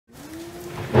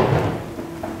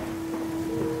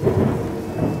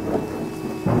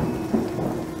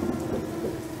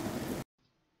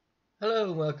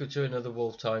Hello and welcome to another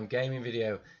Wolftime gaming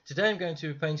video. Today I'm going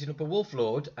to be painting up a Wolf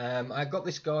Lord. I got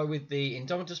this guy with the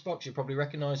Indomitus box, you probably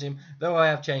recognise him, though I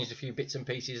have changed a few bits and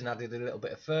pieces and added a little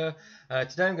bit of fur.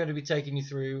 Today I'm going to be taking you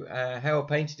through how I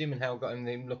painted him and how I got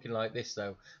him looking like this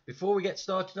though. Before we get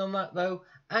started on that though,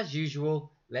 as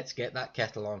usual, let's get that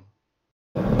kettle on.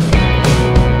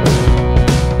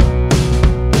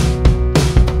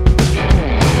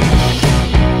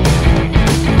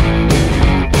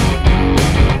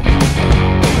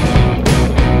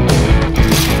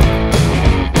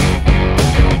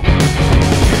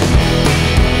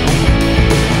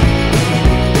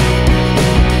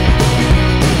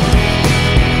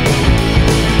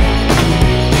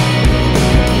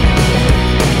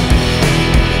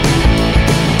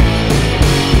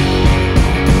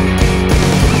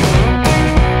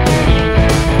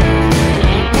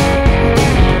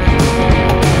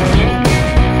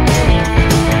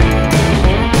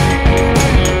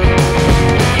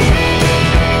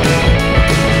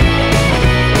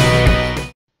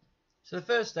 So the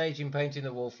first stage in painting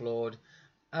the Wolf Lord,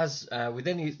 as with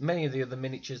many of the other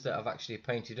miniatures that I've actually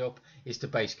painted up, is to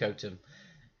base coat them.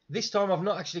 This time I've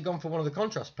not actually gone for one of the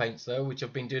contrast paints though, which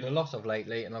I've been doing a lot of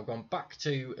lately, and I've gone back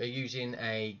to using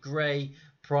a grey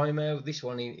primer. This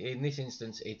one, in this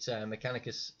instance, it's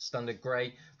Mechanicus Standard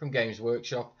Grey from Games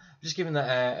Workshop. I'm just giving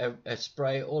that a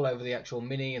spray all over the actual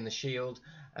mini and the shield.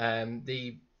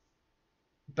 The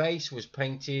base was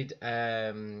painted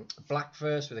black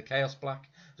first with a Chaos Black.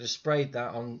 Just sprayed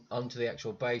that onto the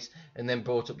actual base and then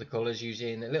brought up the colours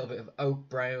using a little bit of Oak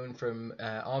Brown from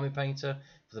Army Painter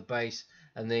for the base,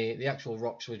 and the actual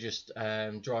rocks were just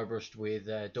dry brushed with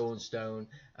Dawnstone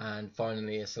and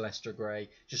finally a Celestra Grey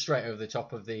just straight over the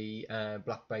top of the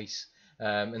black base.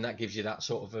 And that gives you that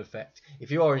sort of effect.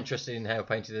 If you are interested in how I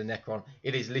painted the Necron,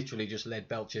 it is literally just lead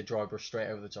belcher dry brush straight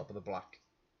over the top of the black.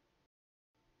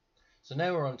 So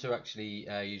now we're on to actually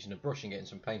using a brush and getting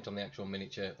some paint on the actual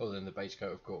miniature, other than the base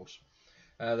coat of course.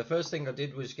 The first thing I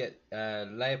did was get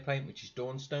layer paint, which is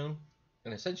Dawnstone,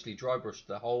 and essentially dry brushed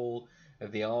the whole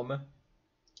of the armour,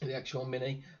 the actual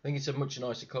mini. I think it's a much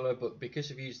nicer colour, but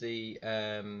because I've used the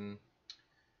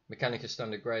Mechanicus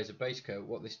Standard Grey as a base coat,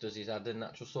 what this does is add a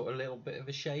natural sort of little bit of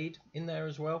a shade in there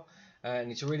as well.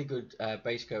 And it's a really good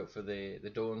base coat for the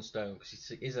Dawnstone,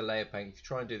 because it is a layer paint. If you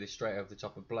try and do this straight over the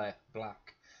top of black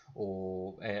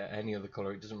or any other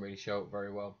colour, it doesn't really show up very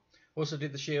well. Also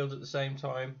did the shield at the same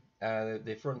time,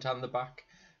 the front and the back,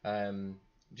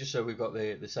 just so we've got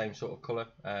the same sort of colour,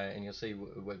 and you'll see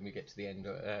when we get to the end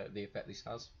the effect this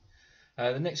has.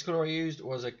 The next colour I used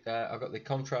was I got the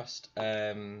contrast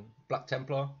Black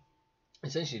Templar.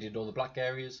 Essentially did all the black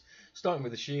areas, starting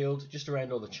with the shield, just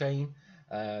around all the chain.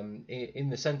 In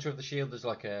the centre of the shield there's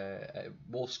like a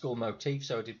wolf skull motif,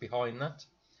 so I did behind that.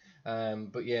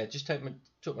 But yeah, just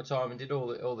took my time and did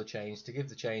all the chains to give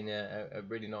the chain a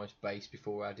really nice base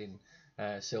before adding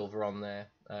silver on there.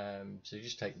 So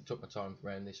just took my time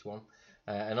around this one,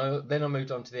 and then I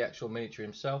moved on to the actual miniature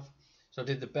himself. So I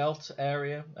did the belt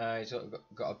area. He's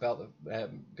got a belt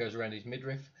that goes around his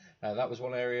midriff. That was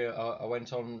one area I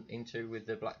went on into with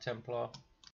the Black Templar.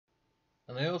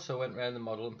 And I also went around the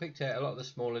model and picked out a lot of the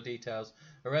smaller details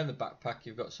around the backpack.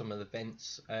 You've got some of the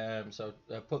vents, so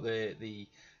I put the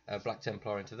Black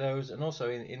Templar into those, and also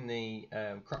in the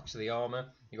cracks of the armour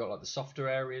you've got like the softer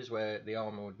areas where the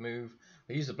armour would move.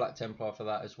 I used the Black Templar for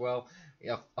that as well.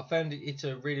 I found it's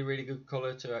a really good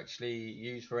colour to actually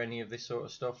use for any of this sort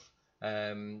of stuff,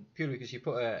 purely because you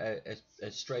put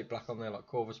a straight black on there like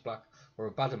Corvus Black or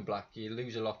a Baden Black, you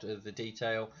lose a lot of the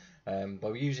detail.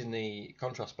 By using the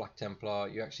contrast Black Templar,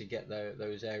 you actually get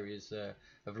those areas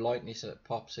of lightness that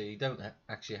pop, so you don't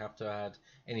actually have to add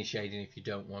any shading if you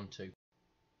don't want to.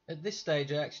 At this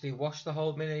stage I actually washed the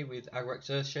whole mini with Agrax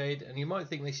Earthshade, and you might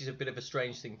think this is a bit of a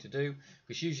strange thing to do,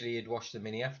 because usually you'd wash the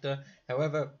mini after.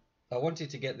 However, I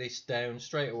wanted to get this down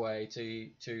straight away so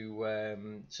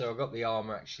I got the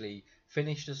armour actually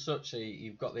finished as such, so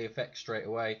you've got the effect straight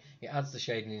away. It adds the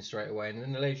shading in straight away and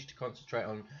then allows you to concentrate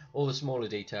on all the smaller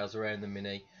details around the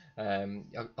mini.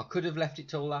 I could have left it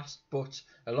till last, but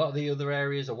a lot of the other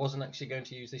areas I wasn't actually going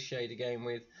to use this shade again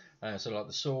with, so like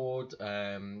the sword,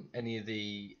 any of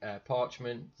the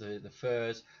parchment, the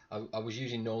furs, I was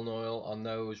using Nuln Oil on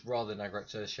those rather than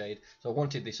Agrax Earthshade, so I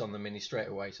wanted this on the mini straight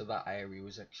away, so that area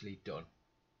was actually done.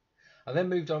 I then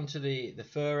moved on to the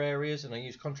fur areas, and I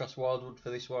used contrast wildwood for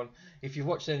this one. If you've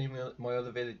watched any of my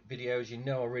other videos, you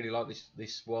know I really like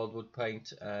this wildwood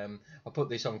paint. I put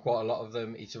this on quite a lot of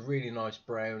them. It's a really nice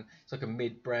brown. It's like a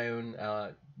mid brown,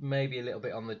 maybe a little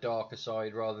bit on the darker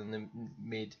side rather than the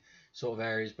mid sort of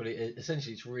areas, but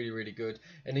essentially it's really good,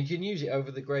 and you can use it over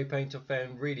the grey paint I've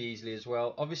found really easily as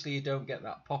well. Obviously you don't get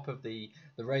that pop of the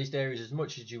raised areas as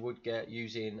much as you would get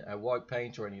using a white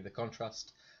paint or any of the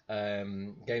contrast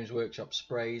Games Workshop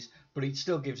sprays, but it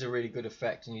still gives a really good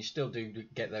effect, and you still do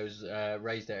get those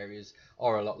raised areas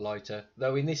are a lot lighter,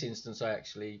 though in this instance I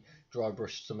actually dry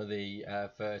brushed some of the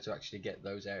fur to actually get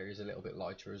those areas a little bit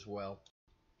lighter as well,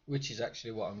 which is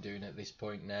actually what I'm doing at this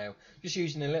point now. Just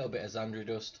using a little bit of Xandri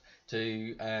dust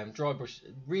to dry brush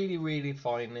really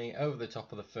finely over the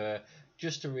top of the fur,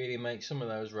 just to really make some of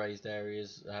those raised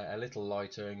areas a little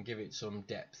lighter and give it some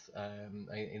depth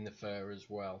in the fur as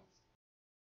well.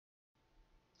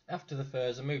 After the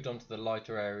furs, I moved on to the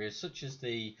lighter areas, such as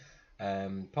the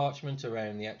parchment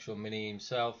around the actual mini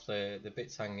himself, the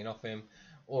bits hanging off him,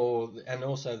 and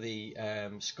also the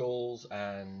skulls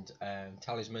and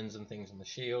talismans and things on the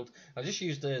shield. I just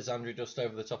used the Xandri dust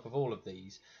over the top of all of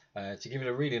these to give it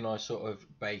a really nice sort of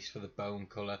base for the bone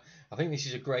colour. I think this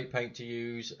is a great paint to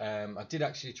use. I did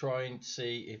actually try and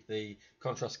see if the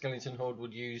contrast skeleton horde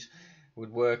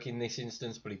would work in this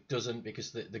instance, but it doesn't,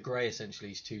 because the grey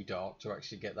essentially is too dark to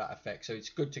actually get that effect. So it's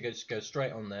good to just go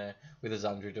straight on there with a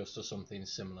Xandri dust or something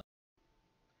similar.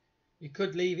 You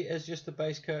could leave it as just the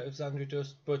base coat of Xandri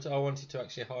dust, but I wanted to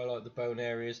actually highlight the bone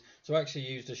areas, so I actually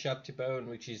used a shabty bone,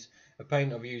 which is a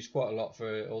paint I've used quite a lot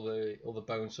for all the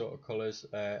bone sort of colours,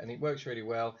 and it works really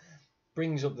well.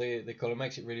 Brings up the colour,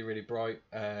 makes it really bright,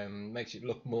 makes it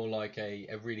look more like a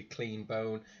really clean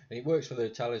bone, and it works for the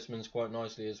talismans quite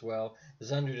nicely as well. The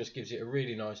Xandri just gives it a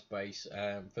really nice base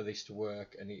for this to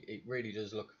work, and it really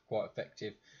does look quite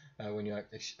effective when you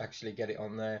actually get it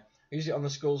on there. I use it on the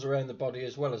skulls around the body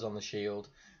as well as on the shield,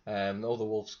 all the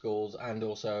wolf skulls, and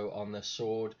also on the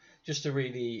sword, just to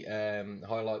really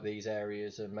highlight these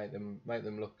areas and make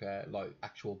them look like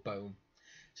actual bone.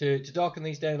 To darken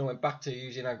these down, I went back to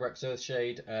using Agrax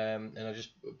Earthshade, and I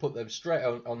just put them straight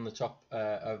on the top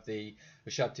of the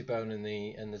shabty bone and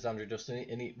the Xandri dust,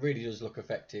 and it really does look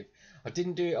effective. I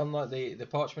didn't do it on like the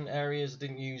parchment areas. I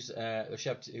didn't use the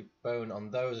shabty bone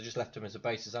on those. I just left them as a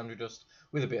base of Xandri dust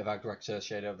with a bit of Agrax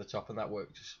Earthshade over the top, and that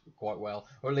works quite well,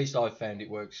 or at least I've found it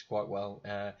works quite well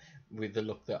with the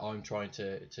look that I'm trying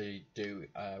to do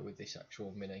with this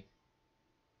actual mini.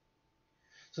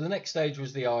 So the next stage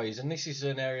was the eyes, and this is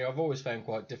an area I've always found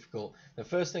quite difficult. The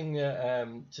first thing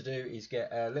to do is get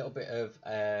a little bit of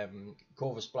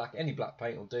Corvus black, any black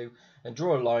paint will do, and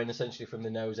draw a line essentially from the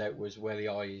nose outwards where the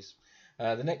eye is.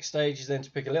 The next stage is then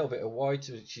to pick a little bit of white,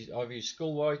 which is, I've used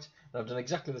skull white, and I've done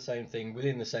exactly the same thing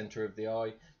within the centre of the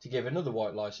eye to give another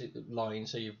white line,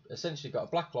 so you've essentially got a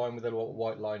black line with a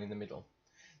white line in the middle.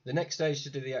 The next stage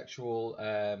to do the actual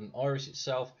iris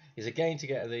itself is again to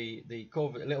get a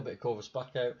little bit of Corvus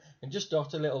black out and just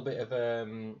dot a little bit of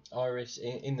iris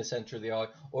in the centre of the eye,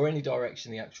 or any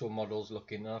direction the actual model's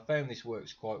looking. And I found this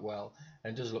works quite well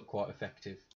and does look quite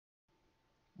effective.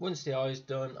 Once the eye is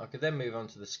done, I could then move on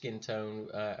to the skin tone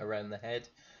around the head.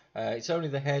 It's only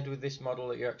the head with this model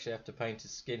that you actually have to paint a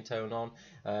skin tone on.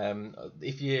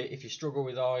 If you struggle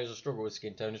with eyes or struggle with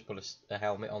skin tone, just put a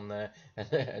helmet on there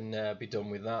and be done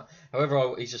with that.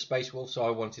 However, he's a space wolf, so I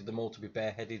wanted them all to be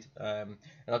bareheaded, and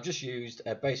I've just used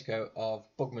a base coat of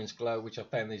Bugman's Glow, which I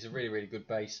found is a really good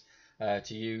base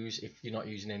to use if you're not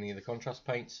using any of the contrast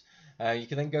paints. You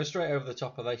can then go straight over the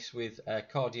top of this with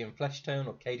Cadian Flesh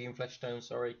Tone,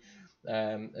 sorry.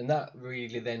 And that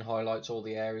really then highlights all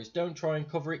the areas. Don't try and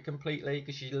cover it completely,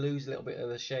 because you lose a little bit of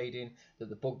the shading that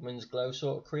the Bugman's Glow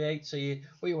sort of creates. So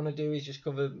what you want to do is just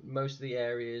cover most of the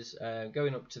areas,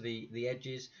 going up to the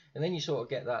edges, and then you sort of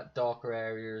get that darker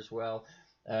area as well.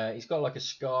 He's got like a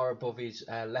scar above his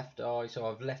left eye, so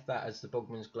I've left that as the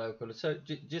Bugman's Glow colour, so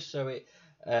just so it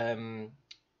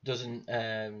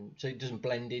doesn't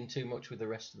blend in too much with the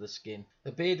rest of the skin.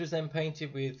 The beard was then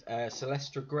painted with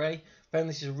Celestra Grey. Found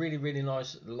this is a really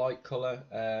nice light colour,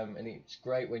 and it's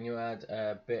great when you add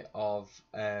a bit of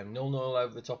Null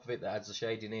over the top of it that adds the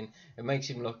shading in. It makes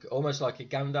him look almost like a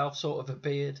Gandalf sort of a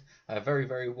beard,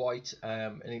 very white,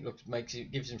 and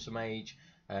it gives him some age,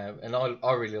 and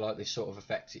I really like this sort of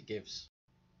effect it gives.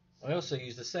 I also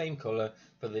use the same colour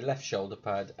for the left shoulder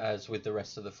pad as with the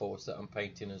rest of the force that I'm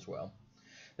painting as well.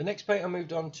 The next paint I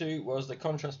moved on to was the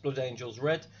Contrast Blood Angels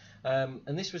Red,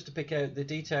 and this was to pick out the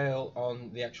detail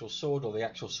on the actual sword, or the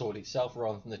actual sword itself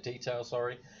rather than the detail,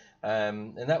 sorry.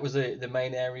 And that was the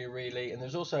main area really. And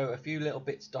there's also a few little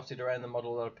bits dotted around the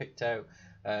model that I picked out.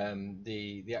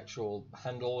 The actual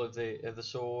handle of the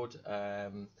sword.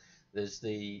 There's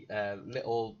the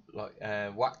little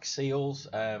wax seals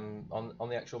on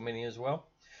the actual mini as well.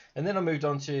 And then I moved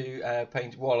on to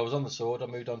paint. While I was on the sword, I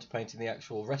moved on to painting the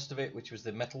actual rest of it, which was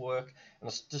the metalwork.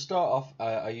 And to start off,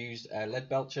 I used lead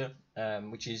belcher,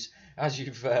 which is, as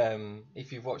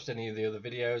if you've watched any of the other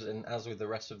videos, and as with the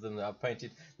rest of them that I've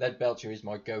painted, lead belcher is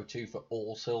my go-to for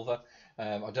all silver.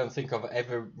 I don't think I've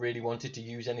ever really wanted to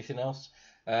use anything else.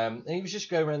 And he was just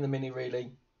going around the mini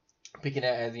really, picking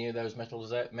out those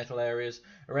metal areas.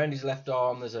 Around his left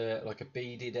arm, there's a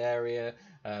beaded area.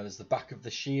 There's the back of the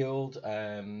shield,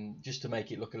 just to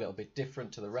make it look a little bit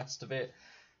different to the rest of it.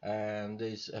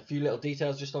 There's a few little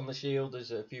details just on the shield.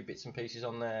 There's a few bits and pieces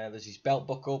on there. There's his belt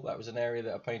buckle. That was an area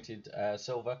that I painted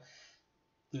silver.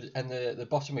 And the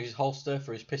bottom of his holster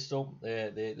for his pistol,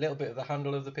 the little bit of the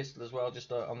handle of the pistol as well,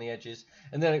 just on the edges.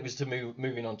 And then it was to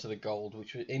moving on to the gold,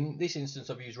 which in this instance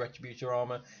I've used Retributor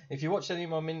armor. If you watched any of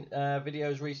my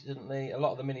videos recently, a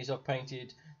lot of the minis I've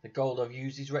painted, the gold I've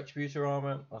used is Retributor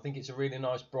armor. I think it's a really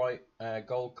nice bright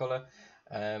gold colour.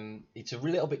 It's a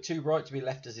little bit too bright to be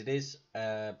left as it is,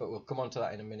 but we'll come on to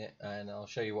that in a minute, and I'll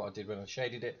show you what I did when I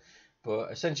shaded it.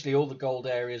 But essentially all the gold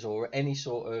areas, or any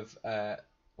sort of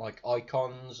like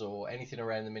icons or anything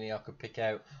around the mini I could pick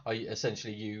out, I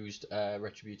essentially used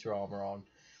Retributor armor on.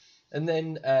 And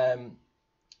then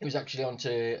it was actually on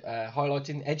to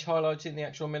edge highlighting the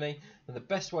actual mini. And the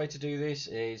best way to do this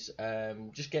is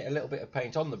just get a little bit of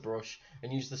paint on the brush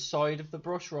and use the side of the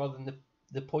brush rather than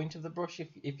the point of the brush,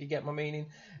 if you get my meaning.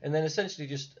 And then essentially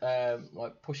just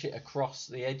like push it across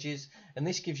the edges, and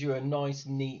this gives you a nice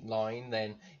neat line.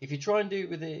 Then if you try and do it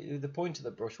with the point of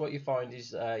the brush, what you find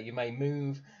is you may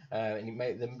move and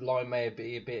the line may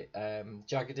be a bit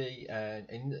jaggedy,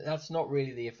 and that's not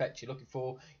really the effect you're looking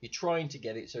for. You're trying to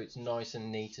get it so it's nice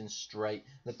and neat and straight.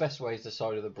 The best way is the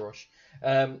side of the brush.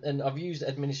 And I've used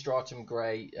Administratum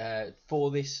Grey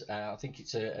for this. I think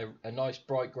it's a nice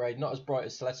bright grey, not as bright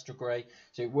as Celestial Grey,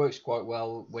 so it works quite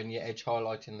well when you're edge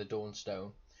highlighting the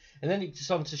Dawnstone. And then it's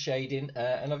on to shading,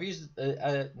 and I've used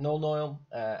Null Oil,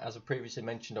 as I previously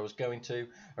mentioned I was going to,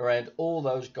 around all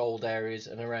those gold areas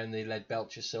and around the lead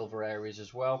belcher silver areas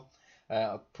as well.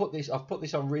 I've put this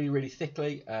on really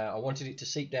thickly. I wanted it to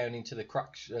seep down into the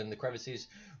cracks and the crevices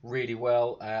really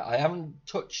well. I haven't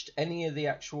touched any of the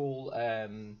actual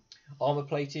armor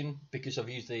plating because I've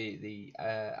used the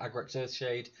Agrax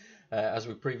Earthshade, as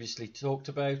we previously talked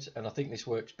about, and I think this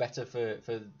works better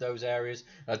for those areas.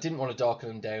 I didn't want to darken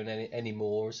them down any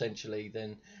more essentially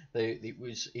than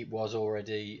it was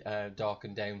already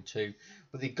darkened down to.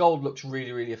 But the gold looks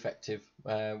really effective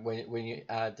when you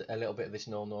add a little bit of this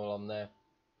Null Oil on there.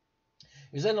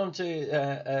 It was then on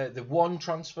to the one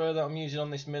transfer that I'm using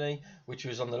on this mini, which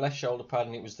was on the left shoulder pad,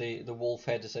 and it was the wolf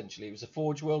head essentially. It was a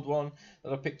Forge World one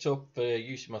that I picked up for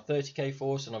use in my 30k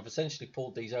force, and I've essentially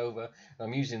pulled these over.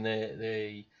 I'm using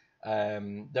those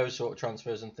sort of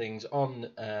transfers and things on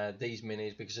these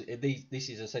minis because this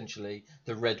is essentially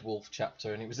the Red Wolf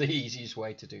chapter, and it was the easiest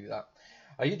way to do that.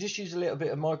 I just use a little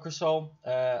bit of Microsol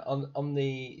on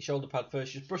the shoulder pad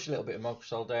first. Just brush a little bit of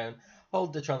Microsol down,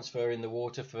 hold the transfer in the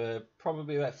water for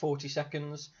probably about 40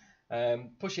 seconds,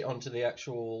 push it onto the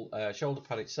actual shoulder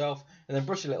pad itself, and then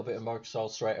brush a little bit of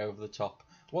Microsol straight over the top.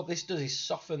 What this does is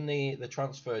soften the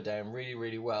transfer down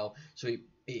really well, so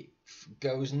it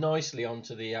goes nicely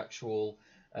onto the actual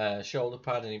shoulder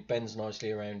pad, and it bends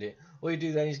nicely around it. All you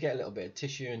do then is get a little bit of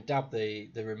tissue and dab the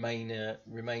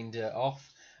remainder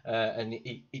off. And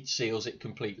it seals it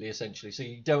completely essentially, so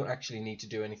you don't actually need to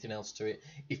do anything else to it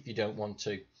if you don't want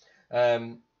to.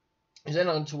 Then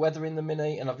on to weathering the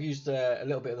mini, and I've used a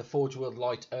little bit of the Forge World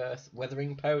Light Earth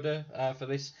weathering powder for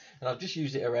this, and I've just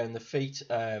used it around the feet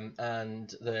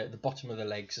and the bottom of the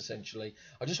legs essentially.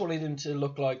 I just wanted them to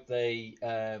look like they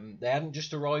hadn't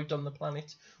just arrived on the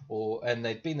planet, and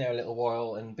they'd been there a little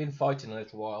while and been fighting a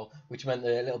little while, which meant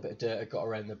that a little bit of dirt had got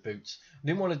around the boots. I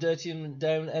didn't want to dirty them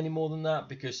down any more than that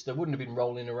because they wouldn't have been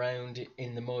rolling around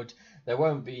in the mud. They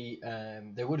won't be.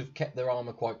 They would have kept their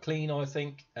armor quite clean, I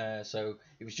think. So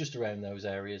it was just around those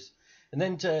areas. And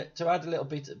then to add a little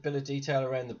bit of detail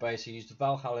around the base, I used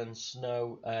Valhallan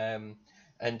Snow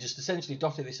and just essentially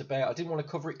dotted this about. I didn't want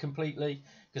to cover it completely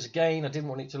because again, I didn't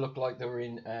want it to look like they were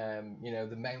in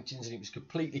the mountains and it was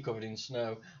completely covered in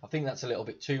snow. I think that's a little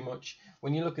bit too much.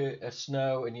 When you look at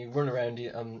snow and you run around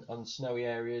it on snowy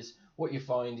areas, what you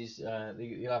find is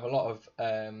you'll have a lot of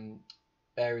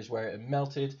areas where it had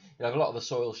melted. You'll have a lot of the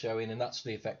soil showing, and that's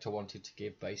the effect I wanted to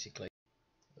give basically.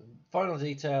 Final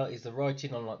detail is the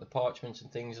writing on like the parchments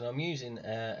and things, and I'm using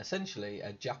essentially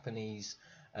a Japanese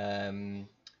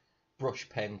brush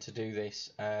pen to do this,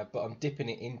 but I'm dipping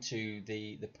it into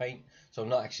the paint, so I'm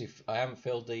not actually, I haven't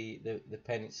filled the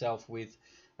pen itself with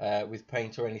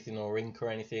paint or anything, or ink or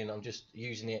anything. I'm just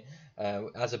using it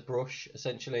as a brush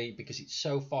essentially, because it's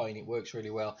so fine, it works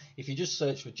really well. If you just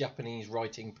search for Japanese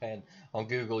writing pen on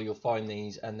Google, you'll find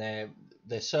these, and they're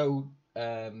so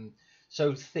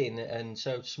so thin and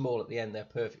so small at the end, they're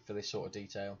perfect for this sort of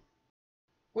detail.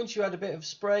 Once you add a bit of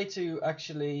spray to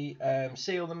actually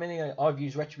seal the mini, I've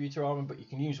used Retributor Armor, but you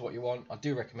can use what you want. I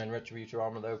do recommend Retributor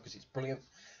Armor though, because it's brilliant.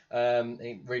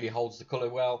 It really holds the colour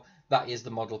well. That is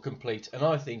the model complete, and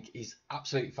I think he's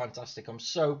absolutely fantastic. I'm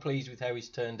so pleased with how he's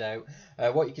turned out.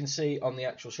 What you can see on the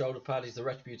actual shoulder pad is the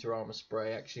Retributor Armor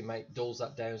spray actually dulls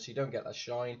that down, so you don't get that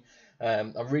shine.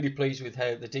 I'm really pleased with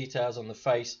how the details on the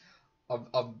face.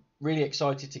 I'm really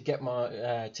excited to get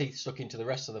my teeth stuck into the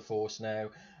rest of the Force now.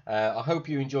 I hope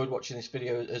you enjoyed watching this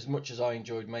video as much as I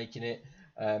enjoyed making it.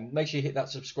 Make sure you hit that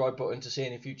subscribe button to see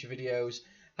any future videos.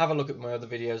 Have a look at my other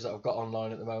videos that I've got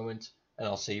online at the moment, and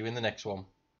I'll see you in the next one.